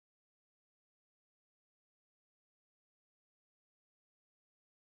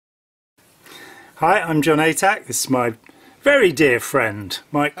Hi, I'm John Atack. This is my very dear friend,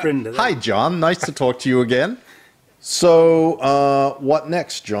 Mike Rinder. Hi, John. Nice to talk to you again. So, what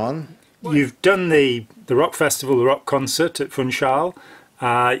next, John? You've done the rock festival, the rock concert at Funchal.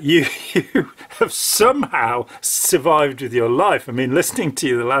 You have somehow survived with your life. I mean, listening to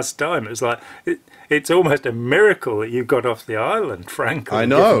you the last time, it was like it's almost a miracle that you got off the island. Frankly, I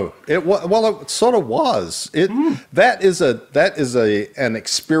know it sort of was. That is an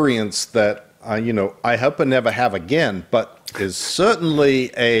experience that I hope I never have again, but is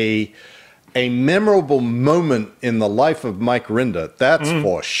certainly a memorable moment in the life of Mike Rinder. That's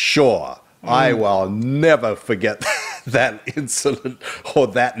for sure. I will never forget that incident or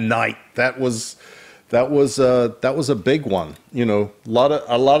that night. That was a big one. You know,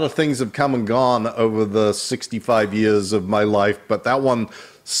 a lot of things have come and gone over the 65 years of my life, but that one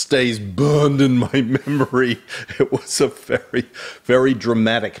stays burned in my memory. It was a very, very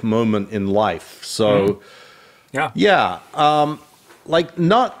dramatic moment in life. So, yeah. Like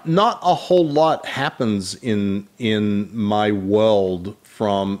not a whole lot happens in my world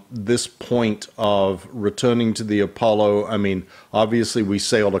from this point of returning to the Apollo. I mean, obviously we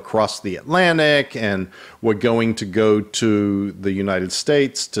sailed across the Atlantic and we're going to go to the United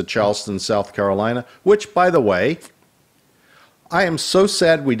States, to Charleston, South Carolina, which, by the way, I am so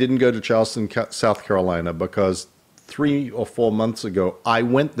sad we didn't go to Charleston, South Carolina, because 3 or 4 months ago, I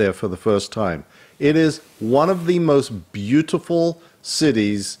went there for the first time. It is one of the most beautiful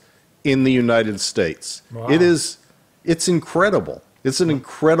cities in the United States. Wow. It's incredible. It's an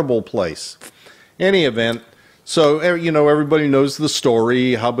incredible place. Any event, so, everybody knows the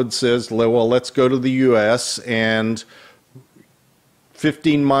story. Hubbard says, well, let's go to the U.S., and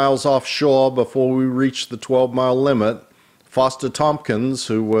 15 miles offshore before we reach the 12-mile limit, Foster Tompkins,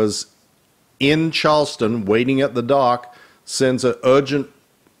 who was in Charleston waiting at the dock, sends an urgent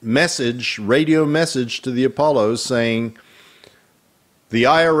radio message to the Apollo saying, the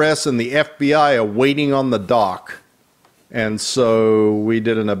IRS and the FBI are waiting on the dock. And so we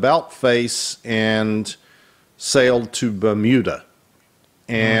did an about face and sailed to Bermuda.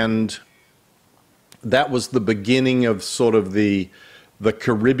 And that was the beginning of sort of the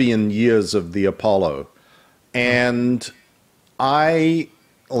Caribbean years of the Apollo. And I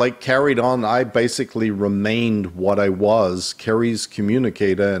carried on. I basically remained what I was, Kerry's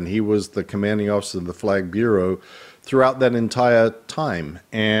communicator, and he was the commanding officer of the Flag Bureau throughout that entire time.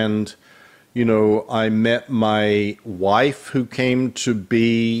 And, I met my wife, who came to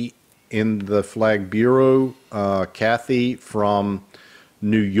be in the Flag Bureau, Kathy, from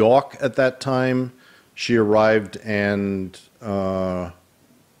New York at that time. She arrived, and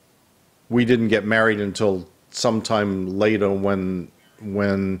we didn't get married until sometime later when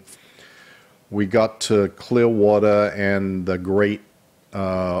we got to Clearwater and the great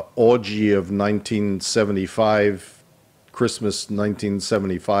orgy of 1975, Christmas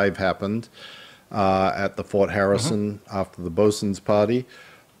 1975 happened at the Fort Harrison after the Bosun's party.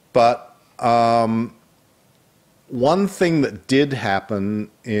 But one thing that did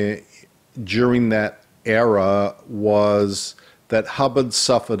happen during that era was that Hubbard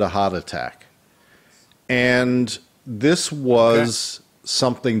suffered a heart attack. And this was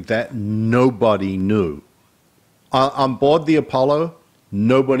something that nobody knew. On board the Apollo,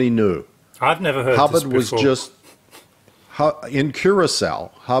 nobody knew. I've never heard Hubbard this before. was just in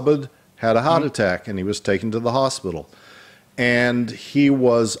Curacao. Hubbard had a heart attack, and he was taken to the hospital. And he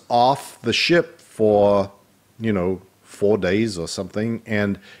was off the ship for, 4 days or something.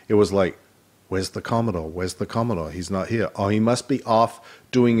 And it was like, where's the Commodore? Where's the Commodore? He's not here. Oh, he must be off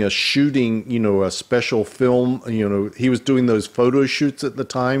doing a shooting, a special film. He was doing those photo shoots at the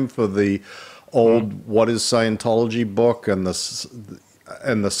time for the old What is Scientology book and the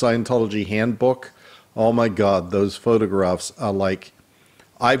Scientology handbook. Oh my God, those photographs are like,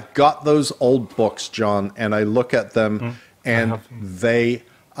 I've got those old books, John, and I look at them and they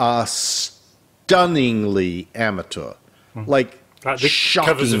are stunningly amateur. Like the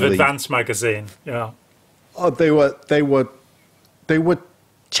shockingly. Covers of Advance magazine, yeah. Oh, they were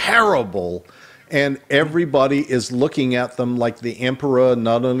terrible, and everybody is looking at them like the emperor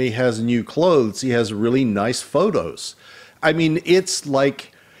not only has new clothes, he has really nice photos. I mean, it's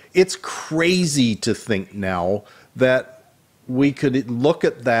crazy to think now that we could look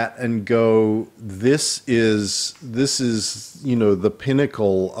at that and go, this is the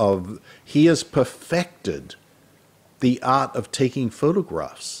pinnacle of, he has perfected the art of taking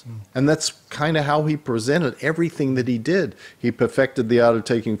photographs. And that's kind of how he presented everything that he did. He perfected the art of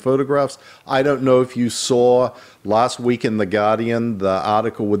taking photographs. I don't know if you saw last week in The Guardian, the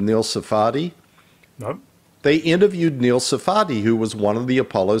article with Neil Safadi. No. They interviewed Neil Safadi, who was one of the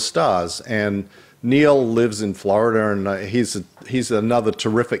Apollo stars, and Neil lives in Florida, and he's another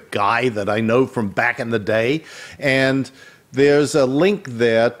terrific guy that I know from back in the day. And there's a link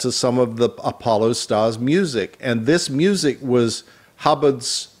there to some of the Apollo stars' music. And this music was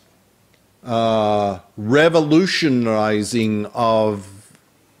Hubbard's revolutionizing of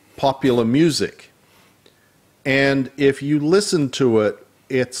popular music. And if you listen to it,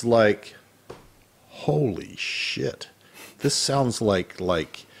 it's like, holy shit. This sounds like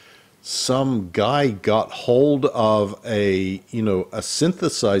some guy got hold of a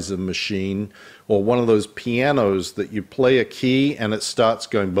synthesizer machine or one of those pianos that you play a key and it starts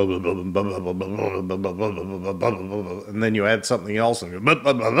going, and then you add something else and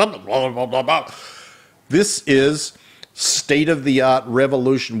this is state-of-the-art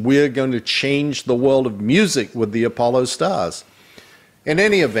revolution. We're going to change the world of music with the Apollo stars. In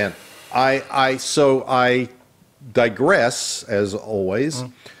any event, I digress, as always,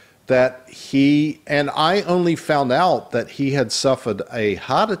 that I only found out that he had suffered a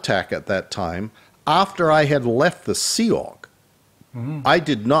heart attack at that time after I had left the Sea Org. I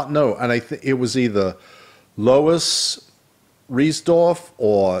did not know, and I think it was either Lois Riesdorf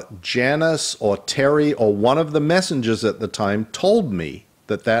or Janice or Terry or one of the messengers at the time told me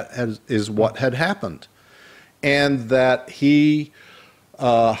that is what had happened, and that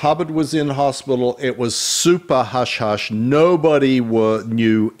Hubbard was in hospital. It was super hush-hush. Nobody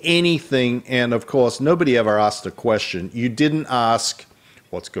knew anything. And, of course, nobody ever asked a question. You didn't ask,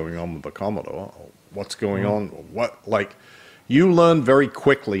 what's going on with the Commodore? What's going on? You learn very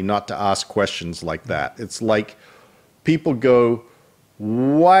quickly not to ask questions like that. It's like people go,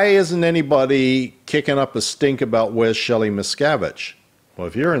 why isn't anybody kicking up a stink about where's Shelley Miscavige? Well,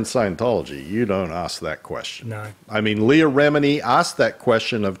 if you're in Scientology, you don't ask that question. No. I mean, Leah Remini asked that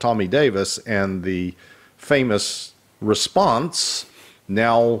question of Tommy Davis, and the famous response,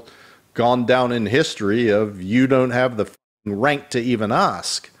 now gone down in history, of you don't have the rank to even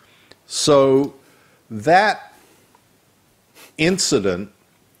ask. So that incident,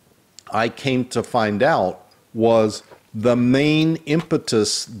 I came to find out, was the main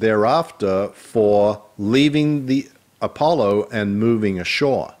impetus thereafter for leaving the Apollo and moving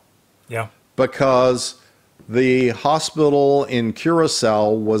ashore. Yeah. Because the hospital in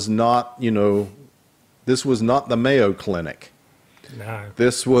Curacao was not, this was not the Mayo Clinic. No.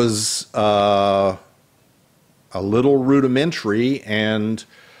 This was a little rudimentary, and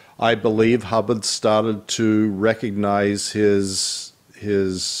I believe Hubbard started to recognize his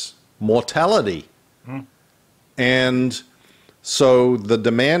mortality. And so the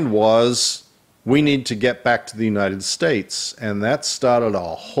demand was, we need to get back to the United States. And that started a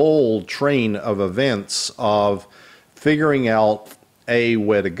whole train of events of figuring out, A,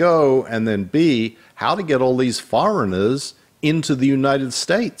 where to go, and then B, how to get all these foreigners into the United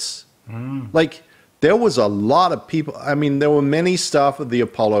States. Like, there was a lot of people. I mean, there were many staff of the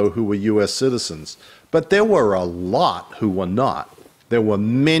Apollo who were U.S. citizens, but there were a lot who were not. There were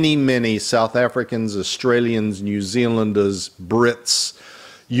many, many South Africans, Australians, New Zealanders, Brits,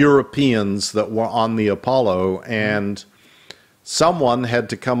 Europeans that were on the Apollo, and someone had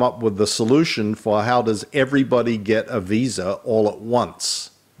to come up with the solution for how does everybody get a visa all at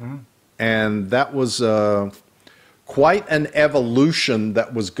once. And that was quite an evolution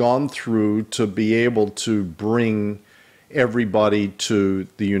that was gone through to be able to bring everybody to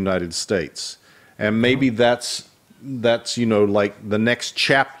the United States. And maybe that's like the next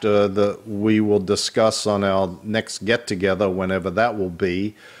chapter that we will discuss on our next get-together, whenever that will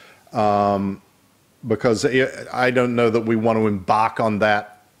be, because I don't know that we want to embark on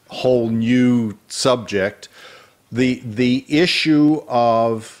that whole new subject. The issue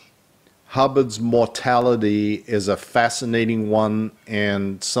of Hubbard's mortality is a fascinating one,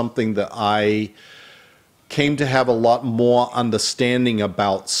 and something that I came to have a lot more understanding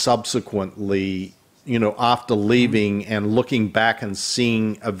about subsequently, after leaving and looking back and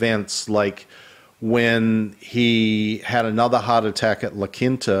seeing events like when he had another heart attack at La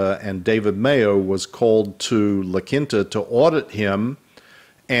Quinta, and David Mayo was called to La Quinta to audit him,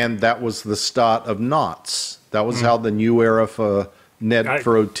 and that was the start of knots. That was how the new era for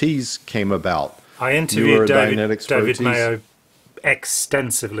for OTs came about. I interviewed David Mayo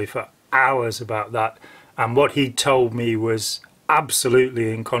extensively for hours about that, and what he told me was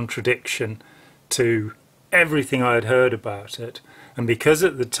absolutely in contradiction to everything I had heard about it. And because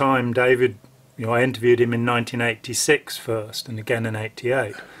at the time David, I interviewed him in 1986 first, and again in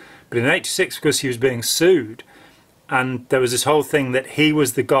 88. But in 86, because he was being sued, and there was this whole thing that he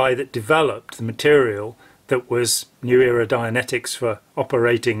was the guy that developed the material that was New Era Dianetics for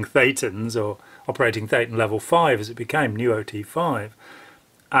operating thetans, or operating thetan level 5 as it became, New OT5.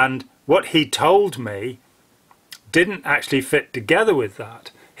 And what he told me didn't actually fit together with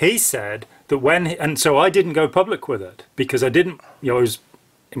that. He said that and so I didn't go public with it because I didn't, I was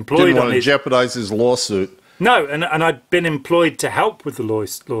employed didn't on want to jeopardize his lawsuit. No, and I'd been employed to help with the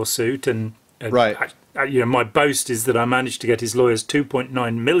lawsuit, and right. My boast is that I managed to get his lawyers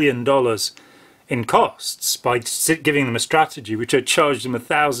 $2.9 million in costs by giving them a strategy which I charged them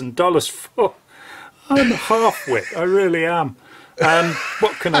 $1,000 for. I'm half-wit, I really am.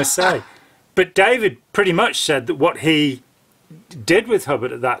 What can I say? But David pretty much said that what he did with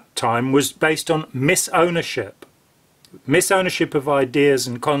Hubbard at that time was based on misownership of ideas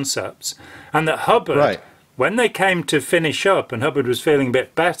and concepts, and that Hubbard, right. when they came to finish up and Hubbard was feeling a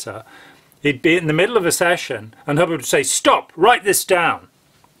bit better, he'd be in the middle of a session and Hubbard would say, "Stop, write this down."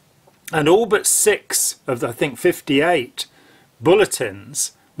 And all but 6 of the, I think, 58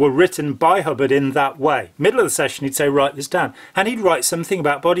 bulletins were written by Hubbard in that way. Middle of the session, he'd say, "Write this down." And he'd write something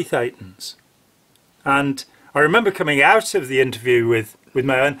about body thetans. And I remember coming out of the interview with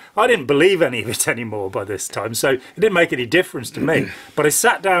Mayo, and I didn't believe any of it anymore by this time, so it didn't make any difference to me. But I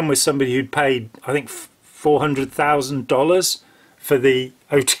sat down with somebody who'd paid, I think, $400,000 for the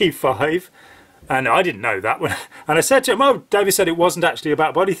OT5, and I didn't know that. And I said to him, "Oh, David said it wasn't actually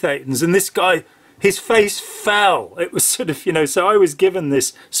about body thetans," and this guy, his face fell. It was sort of, so I was given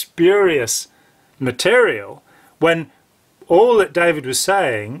this spurious material when all that David was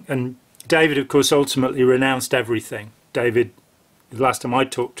saying, and David, of course, ultimately renounced everything. David, the last time I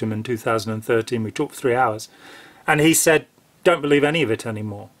talked to him in 2013, we talked for 3 hours, and he said, "Don't believe any of it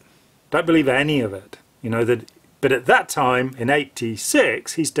anymore. Don't believe any of it." But at that time, in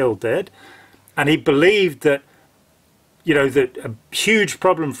 '86, he still did, and he believed that, that a huge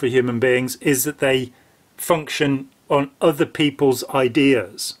problem for human beings is that they function on other people's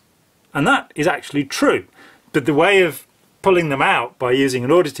ideas. And that is actually true. But the way of pulling them out by using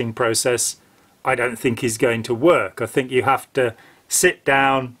an auditing process, I don't think is going to work. I think you have to sit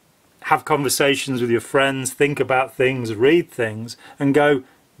down, have conversations with your friends, think about things, read things, and go,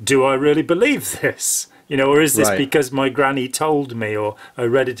 do I really believe this? Or is this because my granny told me, or I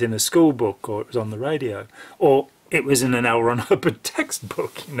read it in a school book, or it was on the radio, or it was in an L. Ron Hubbard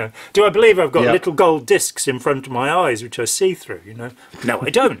textbook? Do I believe I've got little gold discs in front of my eyes which I see through? No, I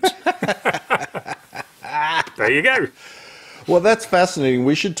don't. There you go. Well, that's fascinating.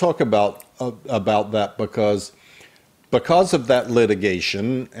 We should talk about that because of that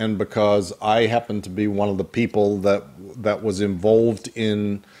litigation, and because I happen to be one of the people that was involved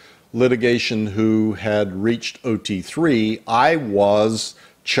in litigation who had reached OT3, I was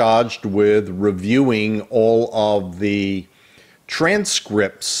charged with reviewing all of the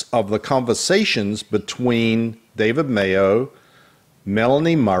transcripts of the conversations between David Mayo,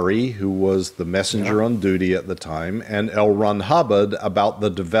 Melanie Murray, who was the messenger on duty at the time, and L. Ron Hubbard about the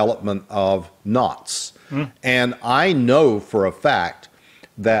development of knots. And I know for a fact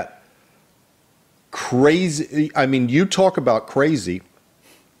that crazy, you talk about crazy,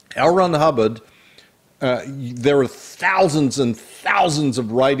 L. Ron Hubbard, there are thousands and thousands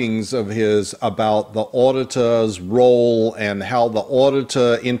of writings of his about the auditor's role and how the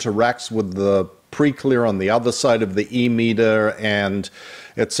auditor interacts with the pre-clear on the other side of the e-meter, and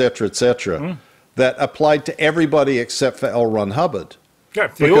et cetera, that applied to everybody except for L. Ron Hubbard. Yeah,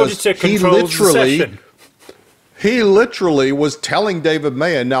 the auditor controls the session. He literally was telling David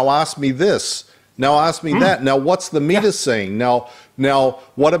Mayer, "Now ask me this. Now ask me that. Now what's the meter saying? Now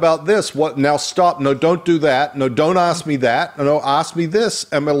what about this? What? Now stop. No, don't do that. No, don't ask me that. No, ask me this."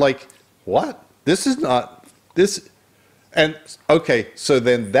 And we're like, "What? This is not this." And okay, so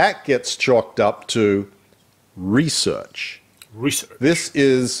then that gets chalked up to research. This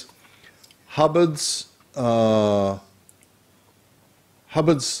is Hubbard's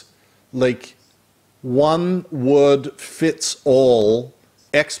like one word fits all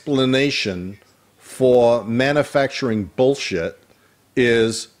explanation for manufacturing bullshit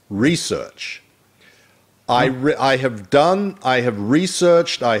is research. I have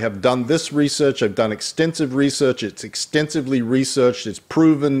researched, I have done this research, I've done extensive research, it's extensively researched, it's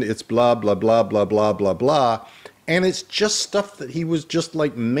proven, it's blah, blah, blah, blah, blah, blah, blah. And it's just stuff that he was just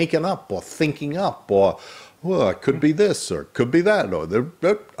like making up or thinking up, or, well, it could be this, or it could be that, or,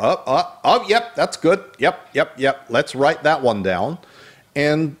 yep, that's good, yep, let's write that one down.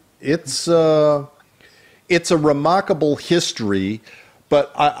 And it's a remarkable history.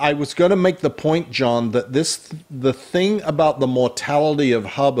 But I was going to make the point, John, that the thing about the mortality of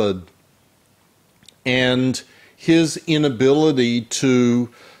Hubbard and his inability to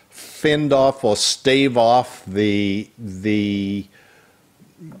fend off or stave off the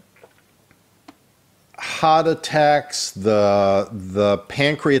heart attacks, the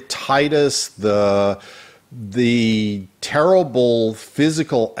pancreatitis, the terrible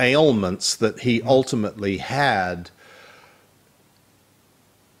physical ailments that he ultimately had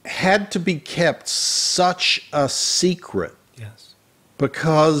to be kept such a secret. Yes.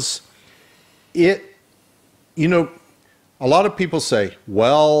 Because a lot of people say,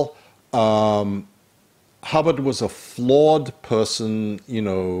 well, Hubbard was a flawed person,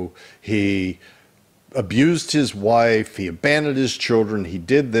 he abused his wife, he abandoned his children, he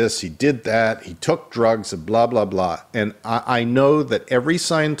did this, he did that, he took drugs, and blah, blah, blah. And I know that every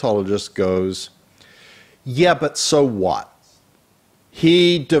Scientologist goes, yeah, but so what?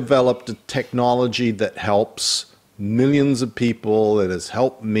 He developed a technology that helps millions of people, that has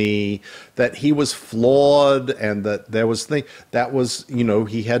helped me, that he was flawed, and that there was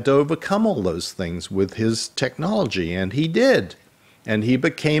he had to overcome all those things with his technology, and he did. And he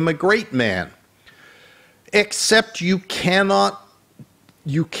became a great man. Except you cannot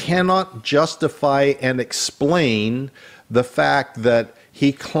justify and explain the fact that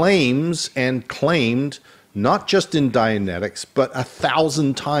he claims and claimed, not just in Dianetics, but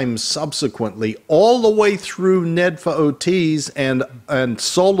 1,000 times subsequently, all the way through Ned for OTs and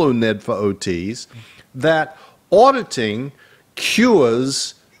solo Ned for OTs, that auditing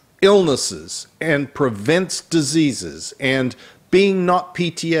cures illnesses and prevents diseases, and being not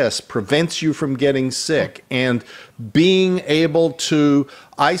PTS prevents you from getting sick, and being able to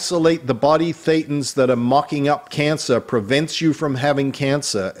isolate the body thetans that are mocking up cancer prevents you from having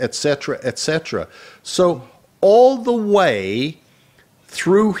cancer, etc., etc. So all the way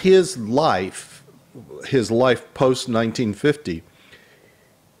through his life post-1950,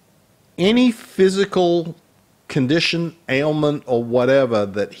 any physical condition, ailment, or whatever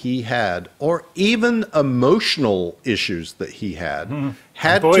that he had, or even emotional issues that he had,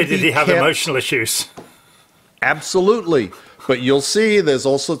 had boy, to be did he have kept. emotional issues. Absolutely. But you'll see there's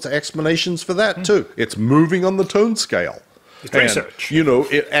all sorts of explanations for that too. It's moving on the tone scale. It's research.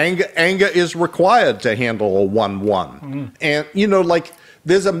 Anger is required to handle a 1-1. And,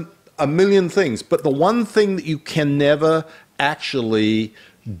 there's a million things. But the one thing that you can never actually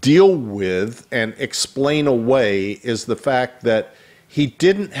deal with and explain away is the fact that he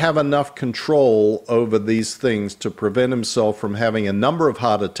didn't have enough control over these things to prevent himself from having a number of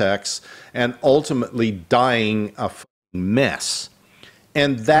heart attacks and ultimately dying a mess.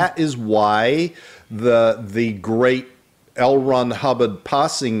 And that is why the great L. Ron Hubbard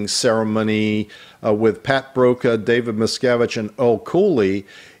passing ceremony with Pat Broca, David Miscavige, and Earl Cooley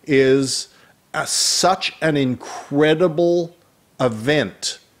is such an incredible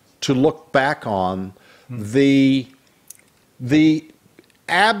event to look back on. The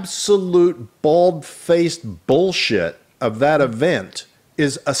absolute bald-faced bullshit of that event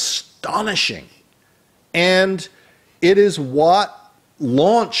is astonishing. And it is what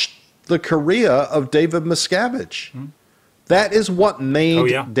launched the career of David Miscavige. That is what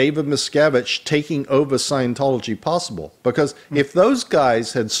made David Miscavige taking over Scientology possible. Because if those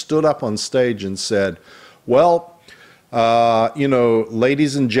guys had stood up on stage and said, well,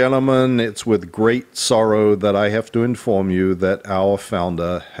 ladies and gentlemen, it's with great sorrow that I have to inform you that our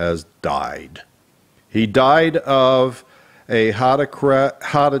founder has died. He died of a heart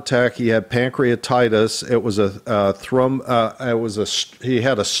attack. He had pancreatitis. It was he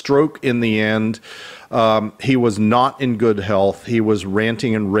had a stroke in the end. He was not in good health. He was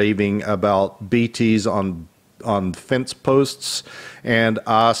ranting and raving about BTs on fence posts, and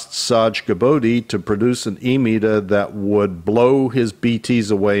asked Sarge Gabodi to produce an e-meter that would blow his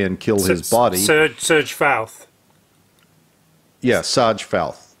BTs away and kill his body. Serge Fouth. Yeah, Sarge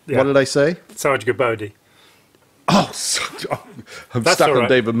Fouth. Yeah. What did I say? Sarge Gabodi. Oh, I'm That's stuck on right.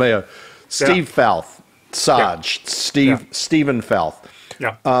 David Mayer. Steve Fouth. Sarge. Stephen Fouth.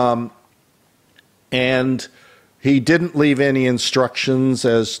 Yeah. And he didn't leave any instructions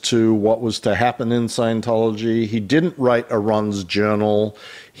as to what was to happen in Scientology. He didn't write a Ron's journal.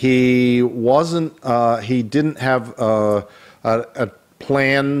 He wasn't. He didn't have a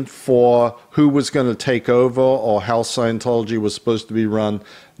plan for who was going to take over or how Scientology was supposed to be run.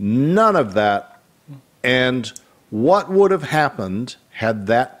 None of that. And what would have happened had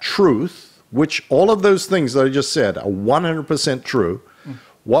that truth, which all of those things that I just said are 100% true,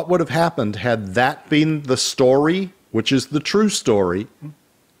 what would have happened had that been the story, which is the true story?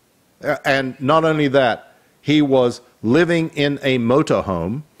 And not only that, he was living in a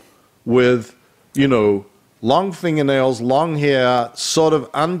motorhome with, long fingernails, long hair, sort of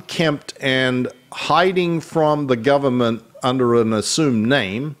unkempt, and hiding from the government under an assumed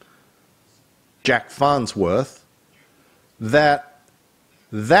name, Jack Farnsworth, that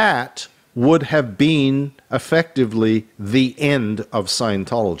would have been effectively the end of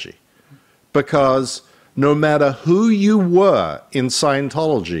Scientology. Because no matter who you were in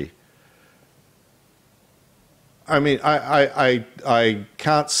Scientology, I mean, I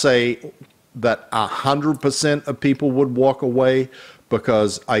can't say that 100% of people would walk away,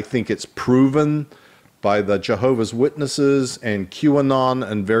 because I think it's proven by the Jehovah's Witnesses and QAnon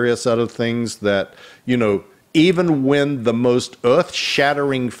and various other things that, you know, even when the most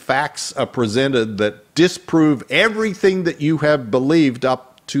earth-shattering facts are presented that disprove everything that you have believed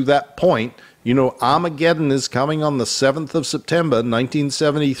up to that point, you know, Armageddon is coming on the 7th of September,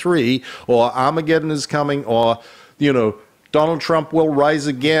 1973, or Armageddon is coming, or, you know, Donald Trump will rise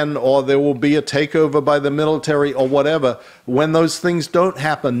again, or there will be a takeover by the military, or whatever. When those things don't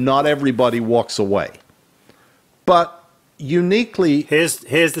happen, not everybody walks away. But uniquely... Here's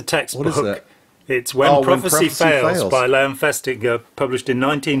the textbook. What is that? It's When Prophecy Fails by Leon Festinger, published in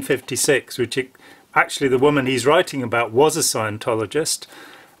 1956, which actually the woman he's writing about was a Scientologist,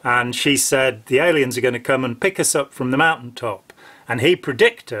 and she said the aliens are going to come and pick us up from the mountaintop. And he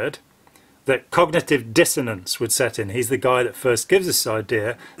predicted that cognitive dissonance would set in. He's the guy that first gives us this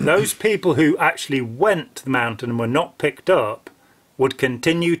idea. Those people who actually went to the mountain and were not picked up would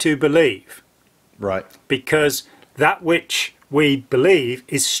continue to believe. Right. Because that which we believe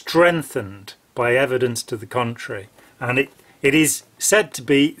is strengthened by evidence to the contrary. And it is said to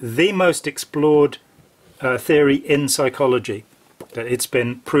be the most explored theory in psychology. That it's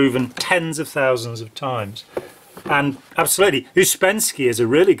been proven tens of thousands of times. And absolutely, Uspensky is a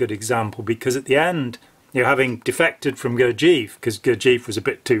really good example, because at the end, you know, having defected from Gurdjieff, because Gurdjieff was a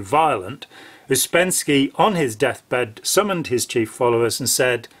bit too violent, Uspensky, on his deathbed, summoned his chief followers and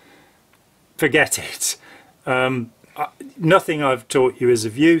said, forget it. Nothing I've taught you is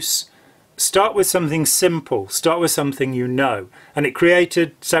of use. Start with something simple. Start with something you know. And it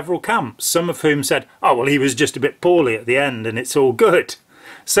created several camps, some of whom said, oh, well, he was just a bit poorly at the end and it's all good.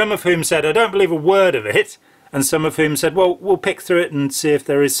 Some of whom said, I don't believe a word of it. And some of whom said, well, we'll pick through it and see if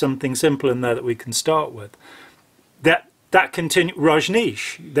there is something simple in there that we can start with. That continued.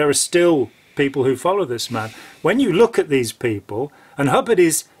 Rajneesh, there are still people who follow this man. When you look at these people, and Hubbard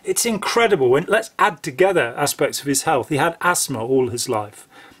it's incredible. Let's add together aspects of his health. He had asthma all his life,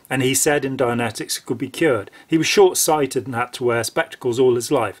 and he said in Dianetics it could be cured. He was short-sighted and had to wear spectacles all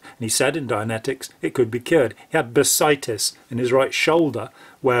his life, and he said in Dianetics it could be cured. He had bursitis in his right shoulder,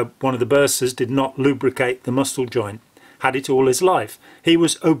 where one of the bursas did not lubricate the muscle joint. Had it all his life. He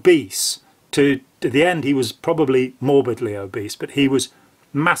was obese. To the end, he was probably morbidly obese, but he was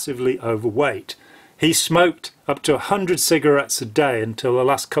massively overweight. He smoked up to 100 cigarettes a day until the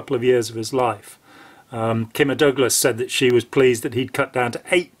last couple of years of his life. Kimmer Douglas said that she was pleased that he'd cut down to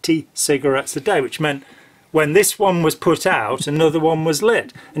 80 cigarettes a day, which meant when this one was put out, another one was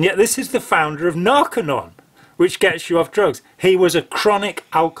lit. And yet this is the founder of Narconon, which gets you off drugs. He was a chronic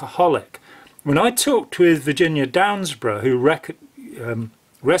alcoholic. When I talked with Virginia Downsborough, who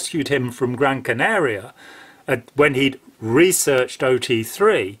rescued him from Gran Canaria when he'd researched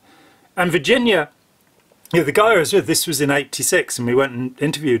OT3, and Virginia, you know, the guy I was with, this was in '86, and we went and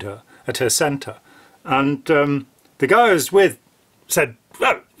interviewed her at her centre, and the guy I was with said,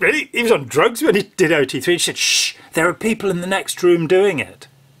 oh, really? He was on drugs when he did OT3? She said, shh, there are people in the next room doing it.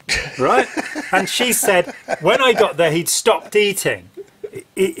 Right? And she said, when I got there, he'd stopped eating.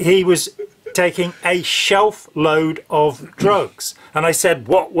 He was taking a shelf load of drugs. And I said,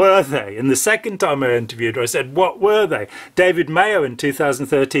 what were they? And the second time I interviewed her, I said, what were they? David Mayo in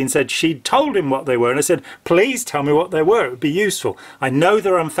 2013 said she'd told him what they were. And I said, please tell me what they were. It would be useful. I know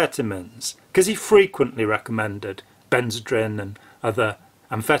they're amphetamines, because he frequently recommended Benzodrine and other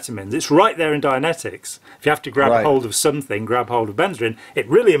amphetamines. It's right there in Dianetics. If you have to grab hold of something, grab hold of Benzodrine. It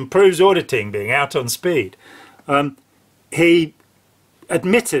really improves auditing, being out on speed. He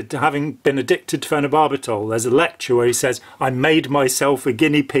admitted to having been addicted to phenobarbital. There's a lecture where he says, I made myself a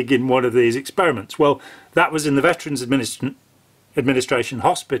guinea pig in one of these experiments. Well, that was in the Veterans Administration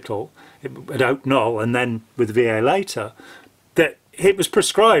Hospital at Oak Knoll, and then with the VA later, that it was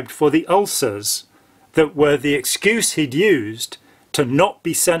prescribed for the ulcers that were the excuse he'd used to not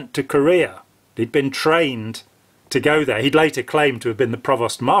be sent to Korea. He'd been trained to go there. He'd later claimed to have been the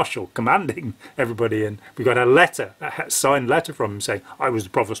provost marshal commanding everybody, and we got a letter, a signed letter from him saying, I was the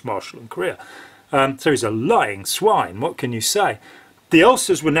provost marshal in Korea. So he's a lying swine, what can you say? The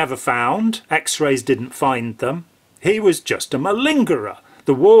ulcers were never found, x-rays didn't find them. He was just a malingerer.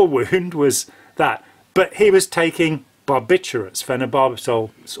 The war wound was that. But he was taking barbiturates, phenobarbital,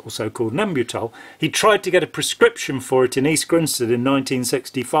 it's also called Nembutol. He tried to get a prescription for it in East Grinstead in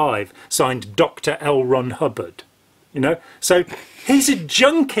 1965, signed Dr. L. Ron Hubbard. You know, so he's a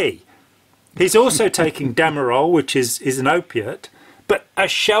junkie. He's also taking Demerol, which is an opiate, but a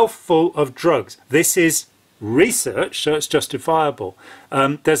shelf full of drugs. This is research, so it's justifiable.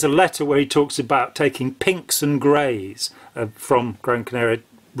 There's a letter where he talks about taking pinks and greys from Gran Canaria,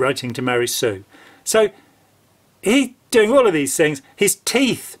 writing to Mary Sue. So he's doing all of these things. His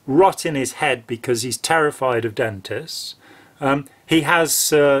teeth rot in his head because he's terrified of dentists. He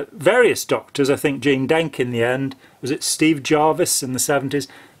has various doctors, I think Gene Denk in the end, was it Steve Jarvis in the 70s?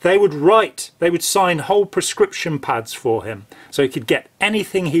 They would sign whole prescription pads for him so he could get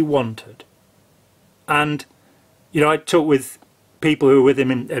anything he wanted. And, you know, I talked with people who were with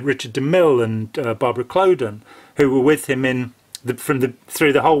him Richard DeMille and Barbara Cloden, who were with him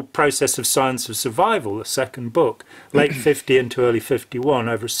through the whole process of Science of Survival, the second book, late 50 into early 51,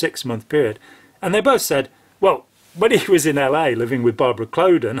 over a 6-month period. And they both said, well, when he was in LA living with Barbara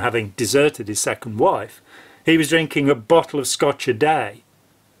Cloden, having deserted his second wife, he was drinking a bottle of scotch a day,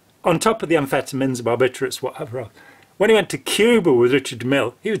 on top of the amphetamines, barbiturates, whatever else. When he went to Cuba with Richard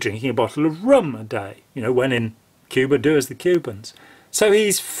DeMille, he was drinking a bottle of rum a day. You know, when in Cuba, do as the Cubans. So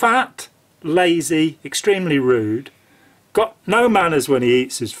he's fat, lazy, extremely rude, got no manners when he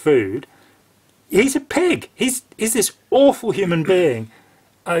eats his food. He's a pig. He's this awful human being.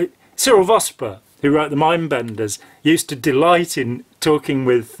 Cyril Vosper, who wrote The Mindbenders, used to delight in talking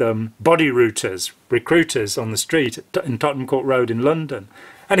with body routers, recruiters on the street in Tottenham Court Road in London.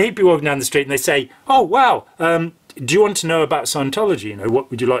 And he'd be walking down the street and they'd say, oh, wow, do you want to know about Scientology? You know,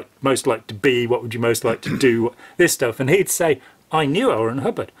 what would you most like to be? What would you most like to do? This stuff. And he'd say, I knew L. Ron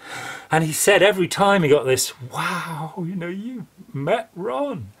Hubbard. And he said every time he got this, wow, you know, you met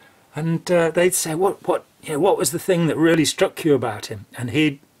Ron. And they'd say, what was the thing that really struck you about him? And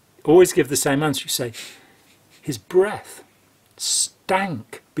he'd always give the same answer. You say, his breath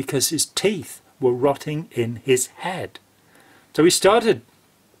stank because his teeth were rotting in his head. So we started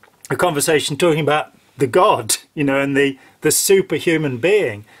a conversation talking about the God, you know, and the superhuman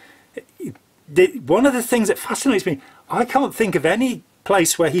being. One of the things that fascinates me, I can't think of any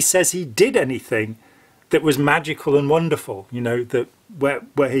place where he says he did anything that was magical and wonderful, you know, that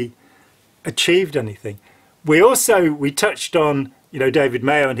where he achieved anything. We touched on, you know, David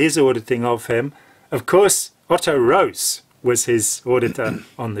Mayo and his auditing of him. Of course, Otto Roos was his auditor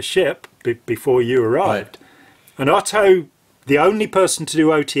on the ship before you arrived. Right. And Otto, the only person to do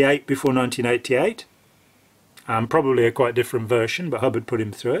OT8 before 1988, probably a quite different version, but Hubbard put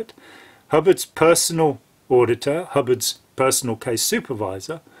him through it. Hubbard's personal auditor, Hubbard's personal case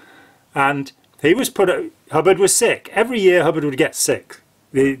supervisor, and Hubbard was sick. Every year Hubbard would get sick.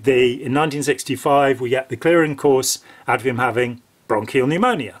 In 1965 we get the clearing course out of him having bronchial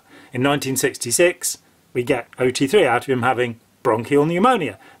pneumonia. In 1966 we get OT3 out of him having bronchial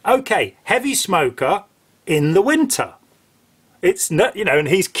pneumonia. Okay, heavy smoker in the winter. It's not, you know, and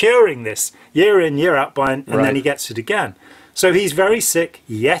he's curing this year in, year out, and then he gets it again. So he's very sick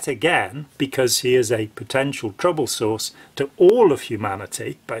yet again because he is a potential trouble source to all of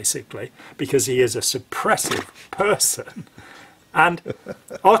humanity, basically, because he is a suppressive person. And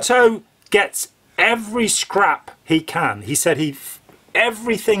Otto gets every scrap he can. He said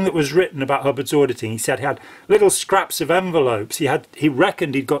everything that was written about Hubbard's auditing, he said he had little scraps of envelopes. He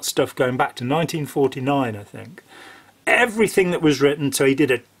reckoned he'd got stuff going back to 1949, I think. Everything that was written, so he did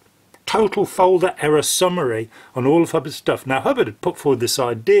a total folder error summary on all of Hubbard's stuff. Now, Hubbard had put forward this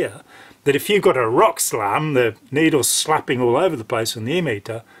idea that if you got a rock slam, the needles slapping all over the place on the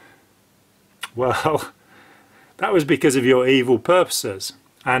e-meter, well, that was because of your evil purposes.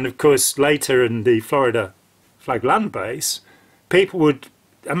 And of course, later in the Florida Flag Land Base,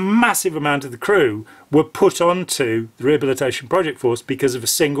 a massive amount of the crew were put onto the Rehabilitation Project Force because of a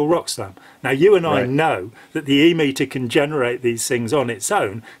single rock slam. Now, you and I know that the e-meter can generate these things on its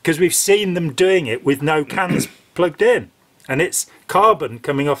own because we've seen them doing it with no cans plugged in. And it's carbon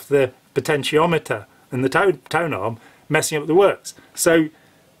coming off the potentiometer and the tone arm messing up the works. So,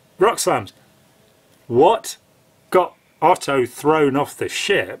 rock slams. What got Otto thrown off the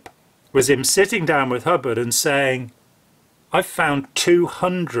ship was him sitting down with Hubbard and saying, I've found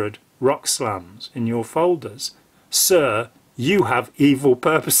 200 rock slams in your folders. Sir, you have evil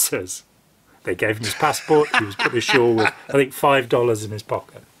purposes. They gave him his passport. He was put ashore with, I think, $5 in his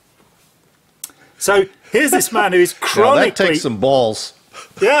pocket. So here's this man who is chronically... that takes some balls.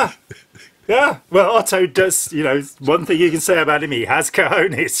 Yeah. Yeah. Well, Otto does, you know, one thing you can say about him, he has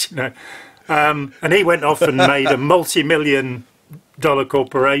cojones, you know. And he went off and made a multi-million-dollar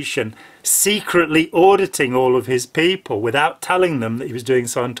corporation secretly auditing all of his people without telling them that he was doing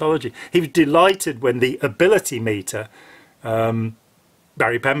Scientology. He was delighted when the ability meter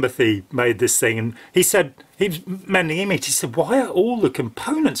Barry Pemberthy made this thing, and he said, he was mending e-meter, he said, why are all the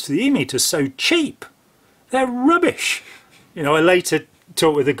components for the e-meter so cheap? They're rubbish. You know, I later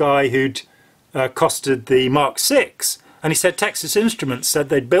talked with a guy who'd costed the Mark VI, and he said Texas Instruments said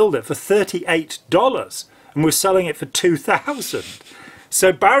they'd build it for $38 and were selling it for $2,000.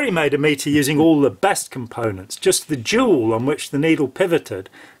 So Barry made a meter using all the best components. Just the jewel on which the needle pivoted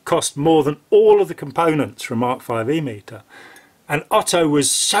cost more than all of the components from Mark V e-meter. And Otto was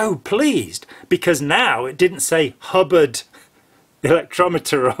so pleased because now it didn't say Hubbard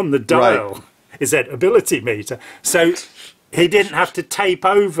electrometer on the dial. Right. It said ability meter. So he didn't have to tape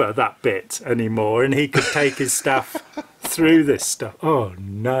over that bit anymore, and he could take his staff through this stuff. Oh,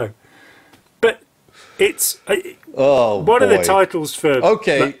 no. But it's... what are the titles for...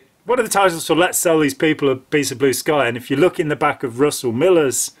 Okay. What are the titles for Let's Sell These People a Piece of Blue Sky? And if you look in the back of Russell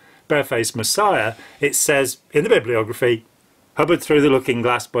Miller's Barefaced Messiah, it says, in the bibliography, Hubbard Through the Looking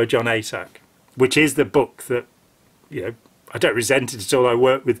Glass by John Atack, which is the book that, you know, I don't resent it at all. I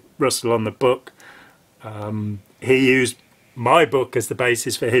worked with Russell on the book. He used my book as the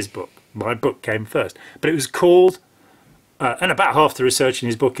basis for his book. My book came first. But it was called, and about half the research in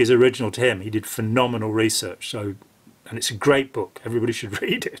his book is original to him. He did phenomenal research. So, and it's a great book. Everybody should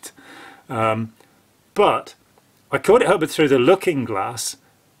read it. But I called it Hubbard Through the Looking Glass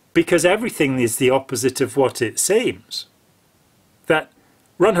because everything is the opposite of what it seems. That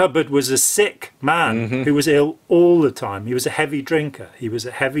Ron Hubbard was a sick man who was ill all the time. He was a heavy drinker. He was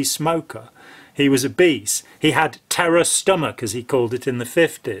a heavy smoker. He was obese. He had terror stomach, as he called it in the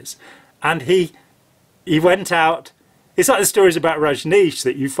 50s. And he went out. It's like the stories about Rajneesh,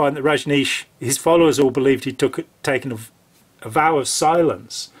 that you find that Rajneesh, his followers all believed he'd taken a vow of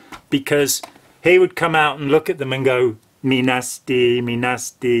silence because he would come out and look at them and go, Minasti,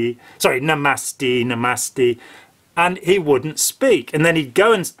 Minasti, sorry, Namasti, Namasti. And he wouldn't speak. And then he'd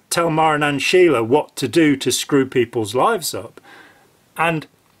go and tell Maranand Sheila what to do to screw people's lives up. And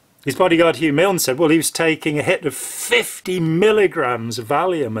his bodyguard Hugh Milne said, well, he was taking a hit of 50 milligrams of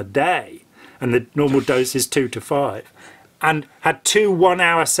Valium a day. And the normal dose is 2 to 5. And had 2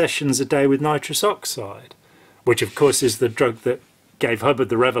 one-hour sessions a day with nitrous oxide, which, of course, is the drug that gave Hubbard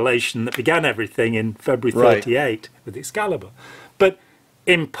the revelation that began everything in February 38 with Excalibur. But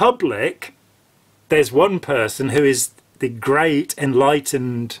in public, there's one person who is the great,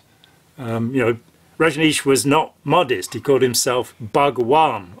 enlightened, you know, Rajneesh was not modest. He called himself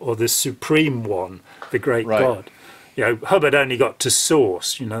Bhagwan, or the Supreme One, the great God. You know, Hubbard only got to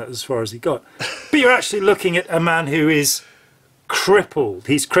source, you know, as far as he got. But you're actually looking at a man who is crippled.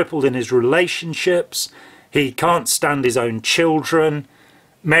 He's crippled in his relationships. He can't stand his own children.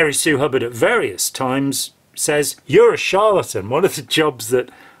 Mary Sue Hubbard at various times says, you're a charlatan. One of the jobs that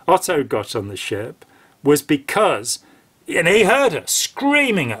Otto got on the ship was because, and he heard her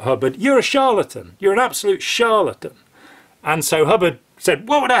screaming at Hubbard, you're a charlatan, you're an absolute charlatan. And so Hubbard said,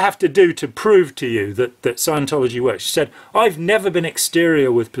 what would I have to do to prove to you that Scientology works? She said, I've never been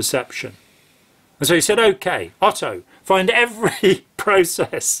exterior with perception. And so he said, okay, Otto, find every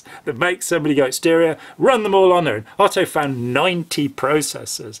process that makes somebody go exterior, run them all on her. And Otto found 90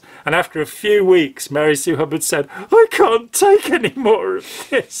 processes. And after a few weeks, Mary Sue Hubbard said, I can't take any more of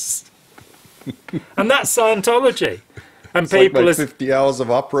this. And that's Scientology. And it's people like 50 hours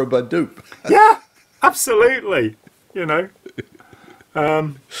of opera by Dupe. Yeah, absolutely. You know.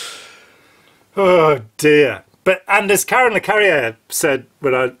 Oh dear. But and as Karen Le Carrière said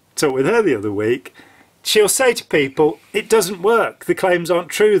when I talked with her the other week, she'll say to people, it doesn't work. The claims aren't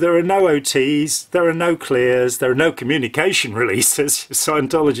true. There are no OTs, there are no clears, there are no communication releases.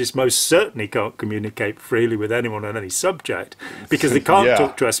 Scientologists most certainly can't communicate freely with anyone on any subject because they can't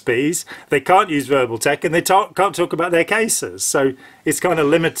talk to SPs, they can't use verbal tech, and they can't talk about their cases. So it's kind of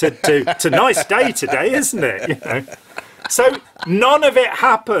limited to nice day today, isn't it? You know? So none of it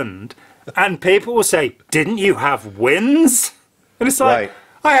happened. And people will say, didn't you have wins? And it's like,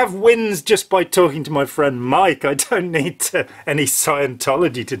 I have wins just by talking to my friend Mike. I don't need any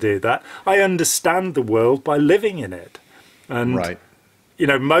Scientology to do that. I understand the world by living in it. And, you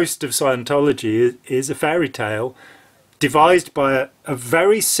know, most of Scientology is a fairy tale devised by a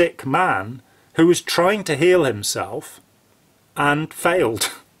very sick man who was trying to heal himself and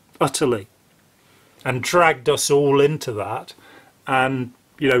failed utterly and dragged us all into that. And,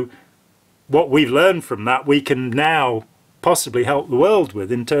 you know, what we've learned from that, we can now possibly help the world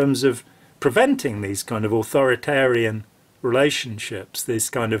with in terms of preventing these kind of authoritarian relationships, this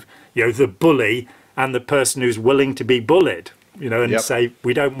kind of, you know, the bully and the person who's willing to be bullied, you know, and say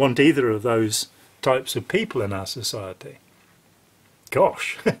we don't want either of those types of people in our society.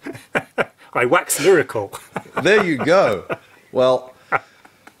 Gosh, I wax lyrical. There you go. Well,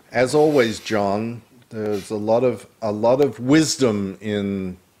 As always, John, there's a lot of wisdom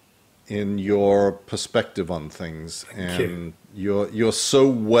in your perspective on things, and you're so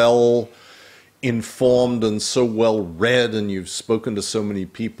well informed and so well read, and you've spoken to so many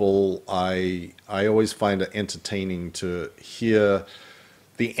people. I always find it entertaining to hear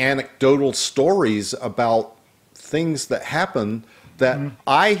the anecdotal stories about things that happen that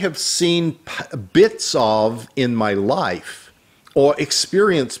I have seen bits of in my life or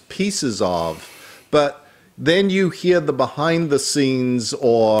experienced pieces of, but then you hear the behind the scenes,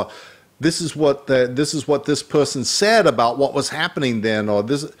 or this is what this person said about what was happening then, or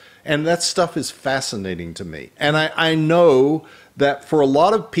this, and that stuff is fascinating to me. And I know that for a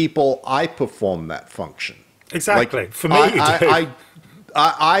lot of people, I perform that function. Exactly. Like, for me,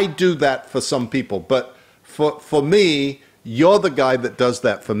 I do that for some people, but for me, you're the guy that does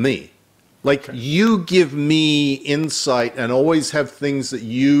that for me. Like, you give me insight and always have things that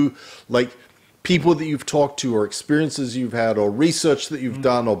you, like, people that you've talked to or experiences you've had or research that you've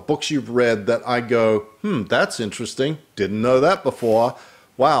done or books you've read that I go, that's interesting. Didn't know that before.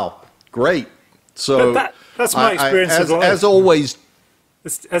 Wow, great. So that's my experience of life. As always.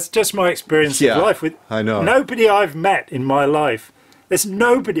 That's just my experience of life. I know. Nobody I've met in my life, there's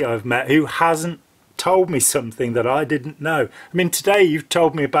nobody I've met who hasn't told me something that I didn't know. I mean, today you've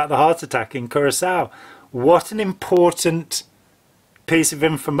told me about the heart attack in Curacao. What an important piece of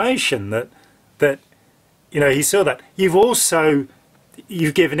information that you know, he saw that.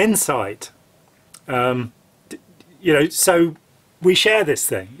 You've given insight. You know, so we share this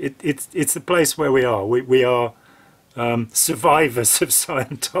thing. It's the place where we are. We are survivors of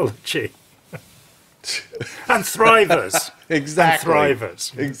Scientology. And thrivers. Exactly. And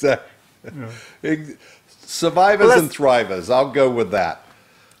thrivers. Exactly. Yeah. Survivors and thrivers. I'll go with that.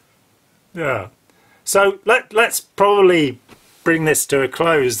 Yeah. So let's probably bring this to a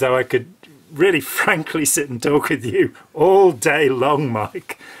close, though I could really frankly sit and talk with you all day long,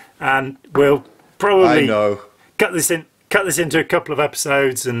 Mike. And we'll probably cut this into a couple of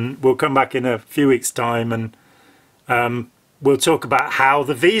episodes, and we'll come back in a few weeks' time, and we'll talk about how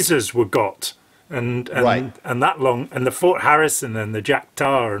the visas were got. And that long, and the Fort Harrison and the Jack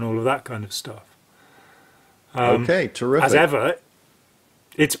Tar and all of that kind of stuff. Okay, terrific. As ever,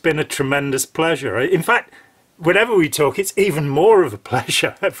 it's been a tremendous pleasure. In fact, whenever we talk, it's even more of a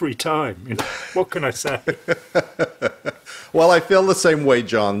pleasure every time. You know, what can I say? Well, I feel the same way,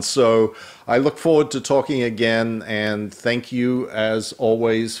 John. So I look forward to talking again, and thank you, as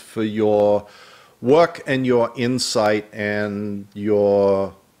always, for your work and your insight and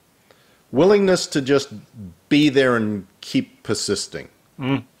your willingness to just be there and keep persisting.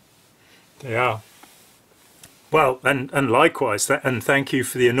 Yeah. Well, and likewise, and thank you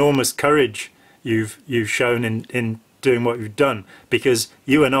for the enormous courage you've shown in doing what you've done, because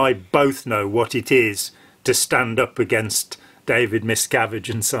you and I both know what it is to stand up against David Miscavige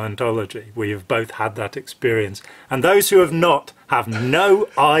and Scientology. We have both had that experience, and those who have not have no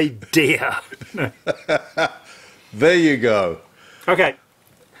idea. There you go. Okay.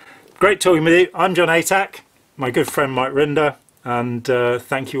 Great talking with you. I'm John Atack, my good friend Mike Rinder, and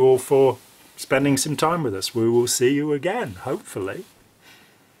thank you all for spending some time with us. We will see you again, hopefully.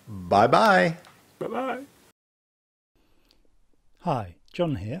 Bye-bye. Bye-bye. Hi,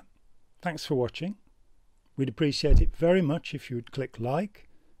 John here. Thanks for watching. We'd appreciate it very much if you would click like,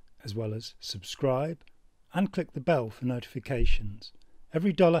 as well as subscribe, and click the bell for notifications.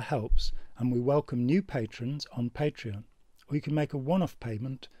 Every dollar helps, and we welcome new patrons on Patreon, or you can make a one-off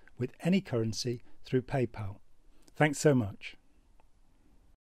payment with any currency through PayPal. Thanks so much.